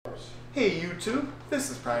Hey YouTube,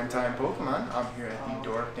 this is Primetime Pokemon. I'm here at the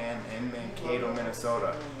Dork Den in Mankato,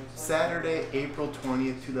 Minnesota. Saturday, April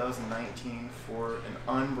 20th, 2019 for an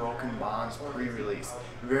Unbroken Bonds pre-release.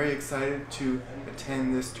 Very excited to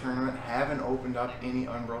attend this tournament. Haven't opened up any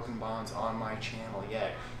Unbroken Bonds on my channel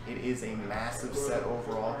yet. It is a massive set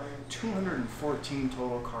overall, 214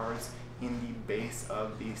 total cards in the base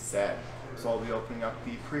of the set. So I'll be opening up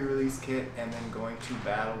the pre-release kit and then going to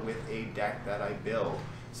battle with a deck that I build.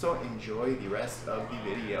 So enjoy the rest of the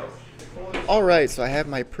video. Alright, so I have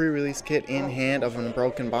my pre-release kit in hand of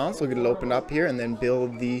Unbroken Bonds. We'll get it opened up here and then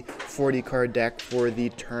build the 40 card deck for the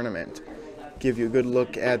tournament. Give you a good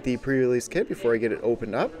look at the pre-release kit before I get it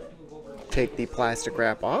opened up. Take the plastic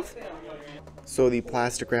wrap off. So the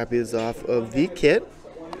plastic wrap is off of the kit.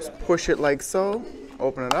 Just push it like so.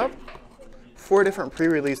 Open it up. 4 different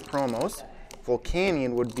pre-release promos.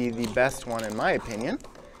 Volcanion would be the best one in my opinion.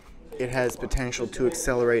 It has potential to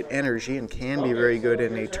accelerate energy and can be very good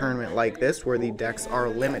in a tournament like this where the decks are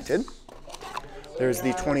limited. There's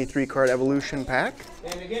the 23 card evolution pack,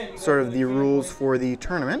 sort of the rules for the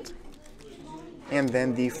tournament. And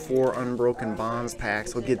then the 4 Unbroken Bonds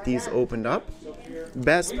packs. We'll get these opened up.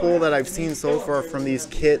 Best pull that I've seen so far from these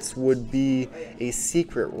kits would be a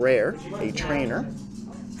secret rare, a trainer.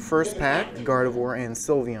 First pack, Gardevoir and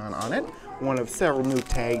Sylveon on it. One of several new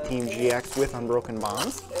Tag Team GX with Unbroken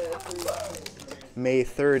Bonds. May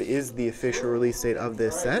 3rd is the official release date of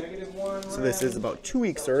this set. So this is about 2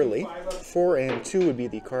 weeks early. 4 and 2 would be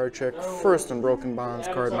the card trick. First Unbroken Bonds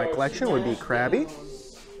card in my collection would be Krabby,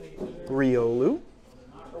 Riolu,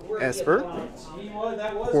 Esper,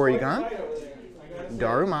 Porygon,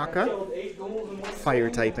 Darumaka,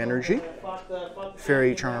 Fire-type Energy,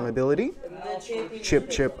 Fairy Charm ability,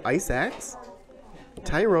 Chip Ice Axe,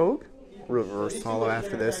 Tyrogue, reverse holo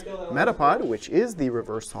after this, Metapod, which is the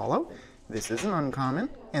reverse holo. This is an uncommon,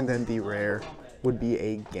 and then the rare would be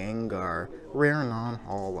a Gengar, rare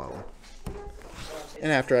non-holo.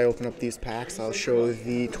 And after I open up these packs, I'll show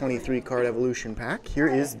the 23 card evolution pack. Here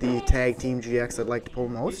is the Tag Team GX I'd like to pull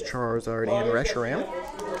most, Charizard and Reshiram.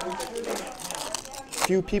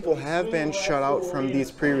 Few people have been shut out from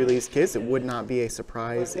these pre-release kits. It would not be a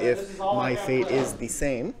surprise if my fate is the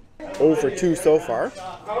same. 0 for 2 so far.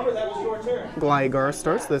 Gligar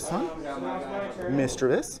starts this one.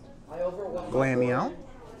 Mischievous, Glameow,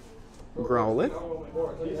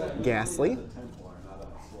 Growlithe, Ghastly,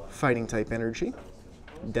 Fighting type Energy,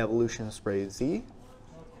 Devolution Spray Z,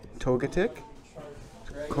 Togetic,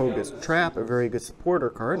 Koga's Trap, a very good supporter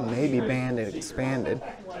card, may be banned and expanded.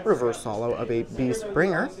 Reverse holo of a Beast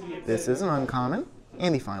Bringer. This is an uncommon.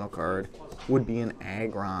 And the final card would be an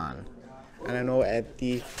Aggron. And I know at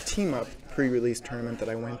the Team Up pre-release tournament that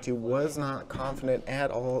I went to, was not confident at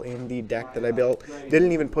all in the deck that I built.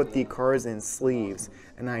 Didn't even put the cards in sleeves.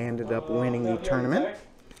 And I ended up winning the tournament,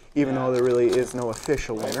 even though there really is no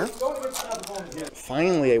official winner.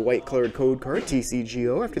 Finally, a white-colored code card,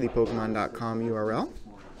 TCGO, after the Pokemon.com URL.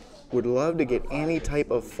 Would love to get any type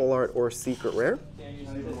of full art or secret rare.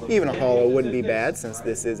 Even a holo wouldn't be bad since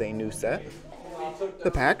this is a new set.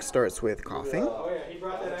 The pack starts with Coughing,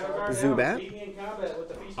 Zubat,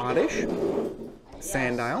 Oddish,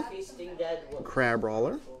 Sandile,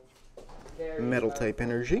 Crabrawler, Metal-type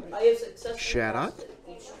Energy, Shadot,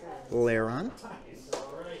 Lairon,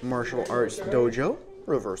 Martial Arts Dojo,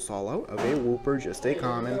 reverse holo of a Wooper, just a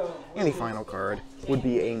common, and the final card would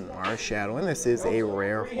be a Marshadow, and this is a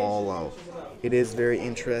rare holo. It is very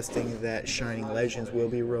interesting that Shining Legends will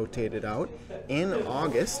be rotated out in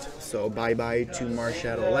August, so bye-bye to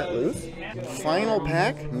Marshadow Let Loose. Final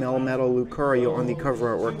pack, Melmetal Lucario on the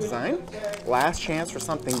cover artwork design. Last chance for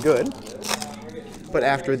something good, but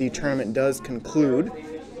after the tournament does conclude,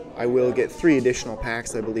 I will get 3 additional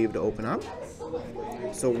packs, I believe, to open up.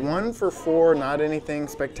 So 1 for 4, not anything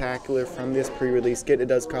spectacular from this pre-release kit. It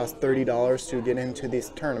does cost $30 to get into this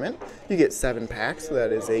tournament. You get 7 packs, so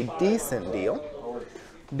that is a decent deal.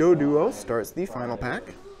 Doduo starts the final pack.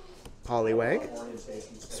 Poliwag,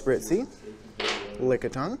 Spritzy,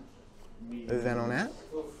 Lickitung, Venonat,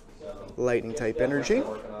 Lightning type Energy,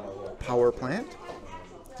 Power Plant,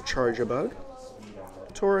 Charjabug,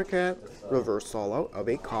 Torracat, reverse holo of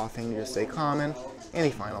a Coughing, just a common, and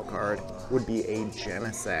the final card would be a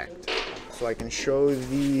Genesect. So I can show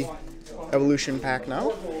the evolution pack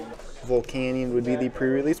now. Volcanion would be the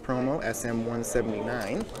pre-release promo,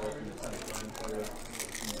 SM179.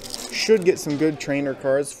 Should get some good trainer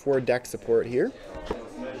cards for deck support here.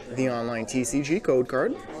 The online TCG code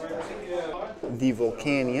card. The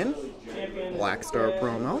Volcanion Black Star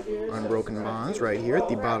promo, Unbroken Bonds, right here at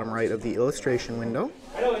the bottom right of the illustration window.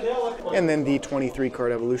 And then the 23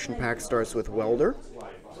 card evolution pack starts with Welder,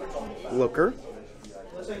 Looker,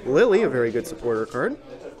 Lily, a very good supporter card,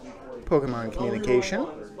 Pokemon Communication,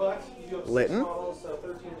 Litten,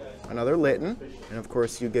 another Litten, and of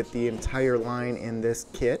course you get the entire line in this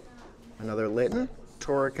kit. Another Litten,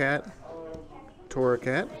 Torracat,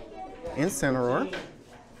 Incineroar.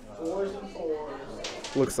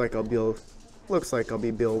 Looks like I'll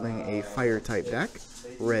be building a fire type deck.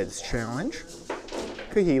 Red's Challenge,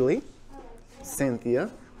 Kahili,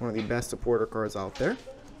 Cynthia, one of the best supporter cards out there.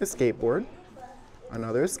 A Skateboard,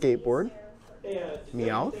 another Skateboard,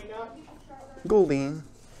 Meowth, Goldeen,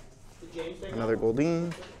 another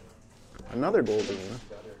Goldeen,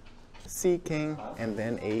 Sea King, and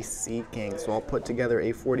then a Sea King. So I'll put together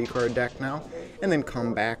a 40 card deck now and then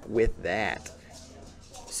come back with that.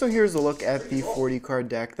 So here's a look at the 40 card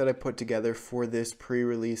deck that I put together for this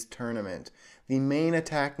pre-release tournament. The main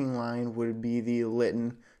attacking line would be the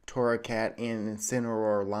Litten, Torracat, and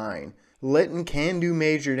Incineroar line. Litten can do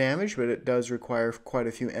major damage, but it does require quite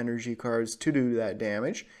a few energy cards to do that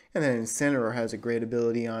damage. And then Incineroar has a great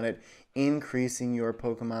ability on it, increasing your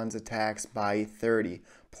Pokemon's attacks by 30.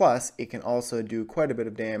 Plus, it can also do quite a bit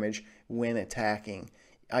of damage when attacking.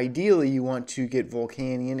 Ideally, you want to get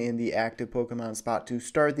Volcanion in the active Pokemon spot to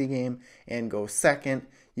start the game and go second.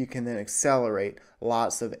 You can then accelerate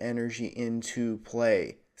lots of energy into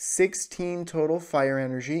play. 16 total fire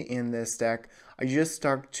energy in this deck. I just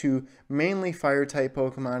stuck to mainly fire type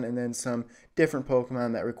Pokemon and then some different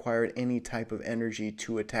Pokemon that required any type of energy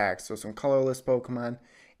to attack. So some colorless Pokemon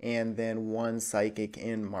and then one Psychic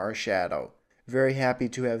in Marshadow. Very happy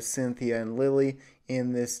to have Cynthia and Lily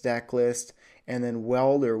in this deck list. And then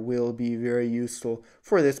Welder will be very useful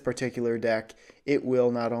for this particular deck. It will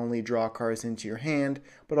not only draw cards into your hand,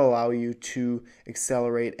 but allow you to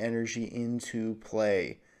accelerate energy into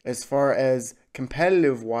play. As far as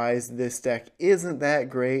competitive-wise, this deck isn't that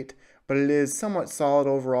great, but it is somewhat solid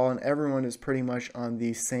overall, and everyone is pretty much on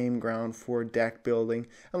the same ground for deck building,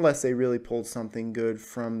 unless they really pulled something good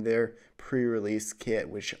from their pre-release kit,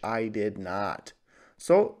 which I did not.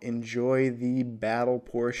 So enjoy the battle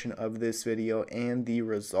portion of this video and the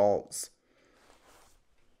results.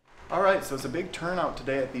 Alright, so it's a big turnout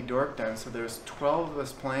today at the Dork Den. So there's 12 of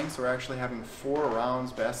us playing, so we're actually having 4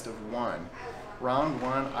 rounds best of 1. Round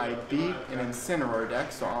 1, I beat an Incineroar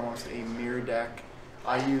deck, so almost a mirror deck.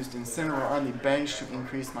 I used Incineroar on the bench to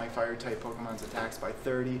increase my fire-type Pokemon's attacks by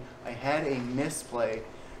 30. I had a misplay,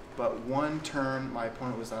 but one turn my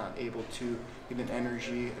opponent was not able to get an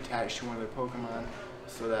energy attached to one of their Pokemon,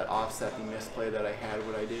 so that offset the misplay that I had.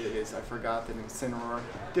 What I did is I forgot that Incineroar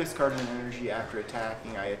discarded an energy after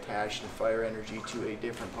attacking. I attached the fire energy to a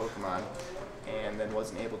different Pokemon and then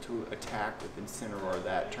wasn't able to attack with Incineroar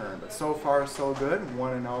that turn. But so far so good,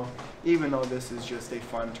 1-0, even though this is just a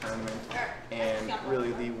fun tournament and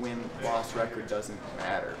really the win-loss record doesn't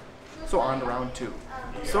matter. So on to round 2.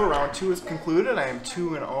 So round 2 is concluded. I am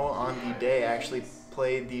 2-0 on the day. I actually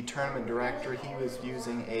played the tournament director. He was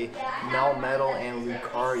using a Melmetal and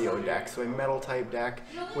Lucario deck, so a metal type deck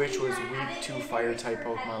which was weak to fire type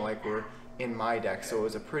Pokemon like were in my deck, so it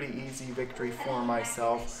was a pretty easy victory for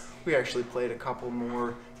myself. We actually played a couple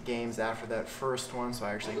more games after that first one, so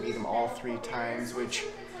I actually beat him all 3 times, which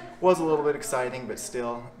was a little bit exciting, but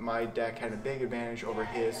still my deck had a big advantage over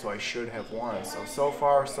his, so I should have won. So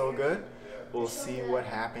far so good. We'll see what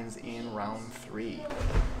happens in round 3.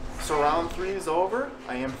 So round 3 is over.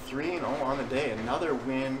 I am 3-0 on the day. Another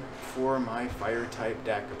win for my fire type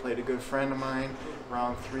deck. I played a good friend of mine.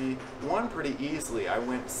 Round 3 won pretty easily. I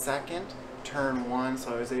went second, turn 1,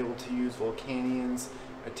 so I was able to use Volcanion's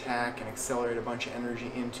attack and accelerate a bunch of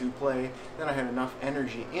energy into play. Then I had enough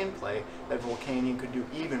energy in play that Volcanion could do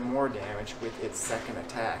even more damage with its second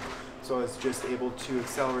attack. So I was just able to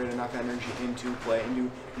accelerate enough energy into play and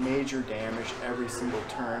do major damage every single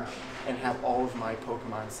turn and have all of my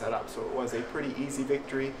Pokemon set up. So it was a pretty easy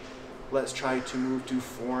victory. Let's try to move to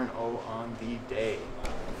 4-0 on the day.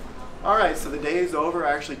 Alright, so the day is over.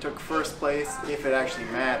 I actually took first place, if it actually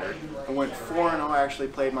mattered. I went 4-0, I actually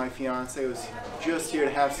played my fiance, was just here to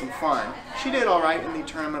have some fun. She did alright in the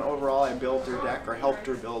tournament overall. I built her deck, or helped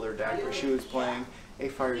her build her deck, but she was playing a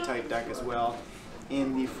fire type deck as well.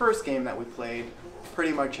 In the first game that we played,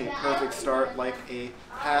 pretty much a perfect start, like a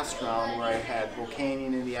past round where I had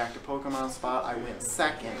Volcanion in the active Pokemon spot. I went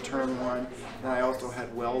second, turn 1, and I also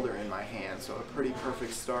had Welder in my hand, so a pretty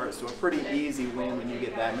perfect start. So a pretty easy win when you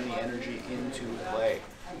get that many energy into play.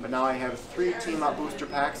 But now I have 3 Team Up booster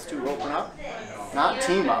packs to open up. Not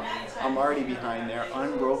Team Up, I'm already behind there.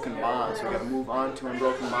 Unbroken Bonds, so we gotta move on to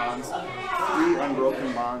Unbroken Bonds. 3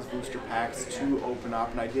 Unbroken Bonds booster packs to open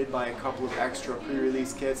up, and I did buy a couple of extra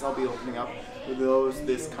pre-release kits. I'll be opening up those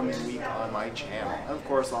this coming week on my channel. And of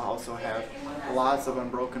course, I'll also have lots of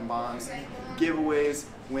Unbroken Bonds giveaways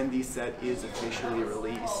when the set is officially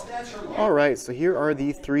released. Alright, so here are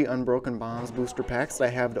the 3 Unbroken Bonds booster packs that I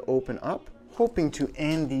have to open up. Hoping to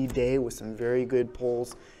end the day with some very good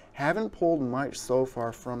pulls. Haven't pulled much so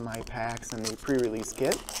far from my packs and the pre-release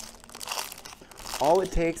kit. All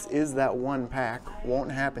it takes is that one pack.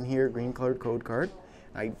 Won't happen here, green colored code card.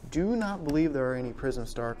 I do not believe there are any Prism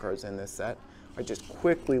Star cards in this set. I just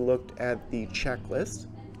quickly looked at the checklist.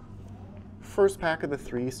 First pack of the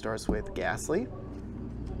 3 starts with Ghastly,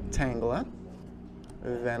 Tangela,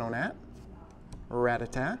 Venonat,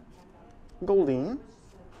 Rattata, Goldeen,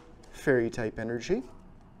 Fairy type Energy,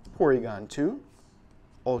 Porygon 2,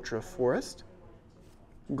 Ultra Forest,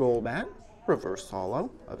 Golbat, Reverse Holo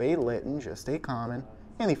of a Litten, just a common,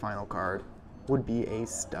 and the final card would be a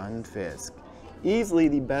Stunfisk. Easily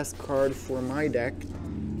the best card for my deck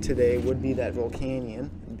today would be that Volcanion,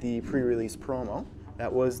 the pre-release promo.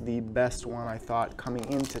 That was the best one I thought coming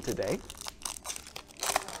into today.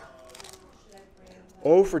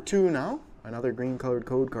 0 for 2 now, another green colored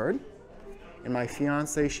code card. And my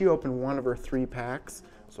fiance, she opened one of her 3 packs,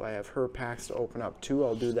 so I have her packs to open up too.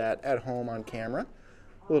 I'll do that at home on camera.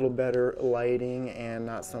 A little better lighting and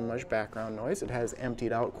not so much background noise. It has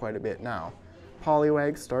emptied out quite a bit now.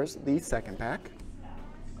 Poliwag starts the 2nd pack.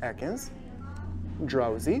 Ekans,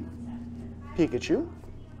 Drowsy, Pikachu,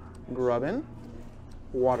 Grubbin,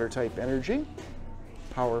 Water type Energy,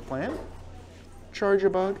 Power Plant,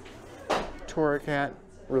 Charjabug, Torracat,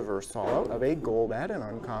 Reverse Holo of a Golbat, an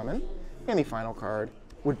uncommon, and the final card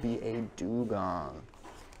would be a Dugong.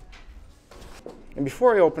 And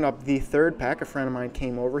before I open up the 3rd pack, a friend of mine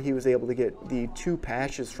came over. He was able to get the 2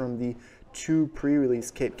 patches from the 2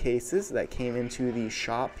 pre-release kit cases that came into the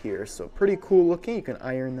shop here. So pretty cool looking. You can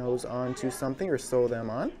iron those onto something or sew them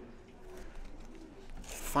on.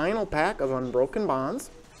 Final pack of Unbroken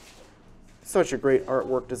Bonds. Such a great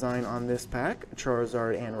artwork design on this pack.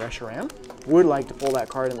 Charizard and Reshiram. Would like to pull that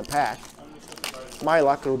card in the pack. My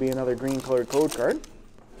luck, it'll be another green colored code card.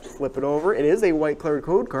 Flip it over. It is a white colored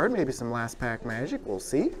code card. Maybe some last pack magic. We'll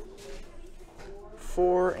see.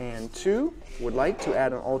 4 and 2. Would like to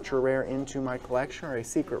add an ultra rare into my collection or a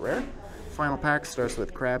secret rare. Final pack starts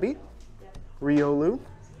with Krabby, Riolu,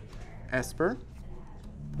 Esper,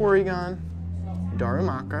 Porygon,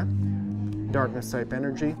 Darumaka, Darkness type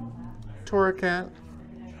Energy, Torracat,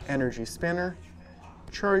 Energy Spinner,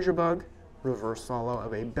 Charjabug, Reverse Holo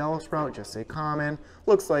of a Bellsprout, just a common.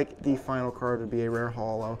 Looks like the final card would be a rare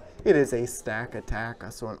holo. It is a Stack Attack,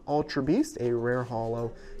 so an Ultra Beast, a rare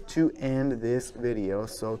holo to end this video.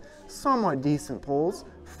 So somewhat decent pulls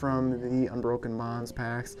from the Unbroken Bonds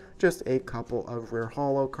packs. Just a couple of rare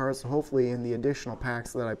holo cards. So hopefully in the additional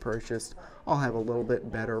packs that I purchased, I'll have a little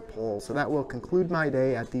bit better pulls. So that will conclude my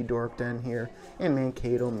day at the Dork Den here in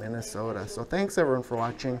Mankato, Minnesota. So thanks everyone for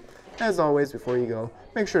watching. As always, before you go,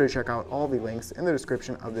 make sure to check out all the links in the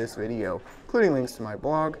description of this video, including links to my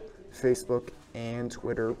blog, Facebook, and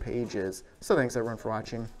Twitter pages. So thanks everyone for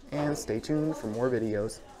watching, and stay tuned for more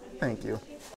videos. Thank you.